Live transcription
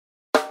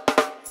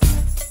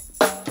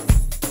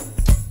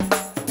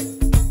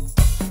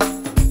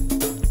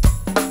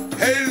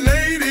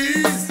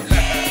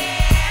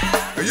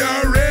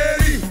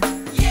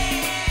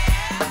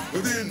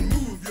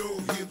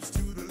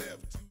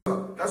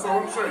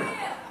saying?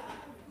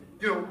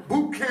 You know,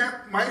 boot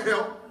camp might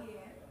help.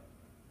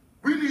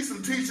 We need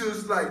some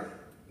teachers like,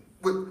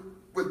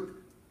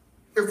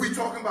 if we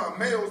talking about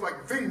males,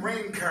 like Ving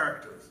Rhames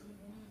characters.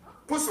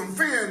 Put some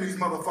fear in these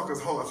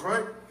motherfuckers' hearts,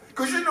 right?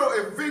 Because you know,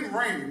 if Ving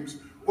Rhames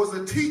was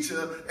a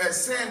teacher at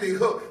Sandy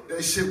Hook,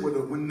 that shit would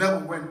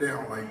never went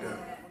down like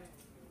that.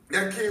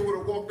 That kid would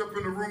have walked up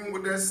in the room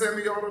with that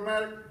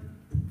semi-automatic.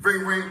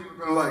 Ving Rhames would have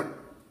been like,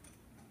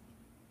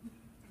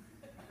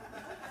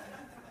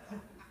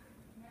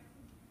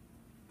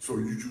 so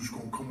you just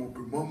gonna come up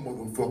in my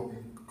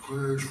motherfucking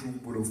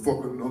classroom with a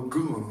fucking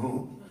gun,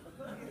 huh?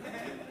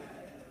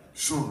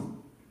 Son,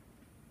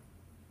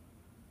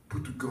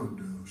 put the gun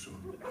down,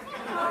 son.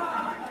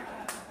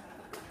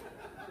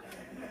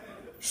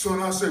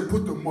 Son, I say,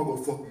 put the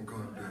motherfucking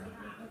gun down.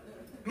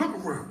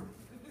 Look around.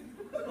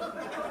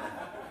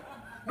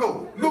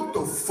 No, look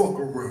the fuck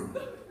around.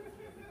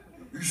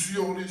 You see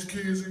all these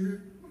kids in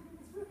here?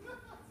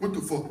 What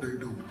the fuck they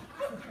doing?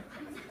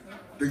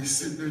 They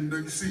sitting in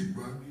their seat,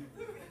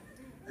 right?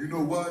 You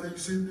know why they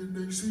sitting in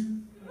their seat?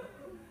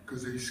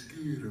 Because they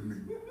scared of me.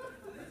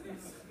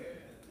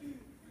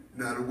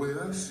 Now the way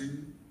I see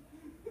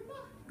it,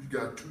 you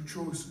got two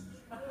choices.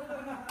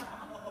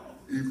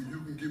 If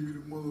you can give me the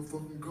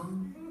motherfucking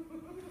gun,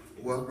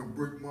 or I can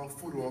break my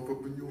foot off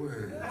up in your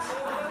ass.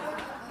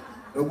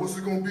 Now what's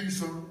it gonna be,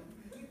 son?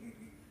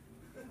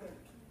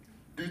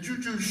 Did you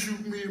just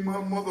shoot me in my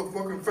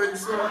motherfucking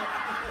face, son?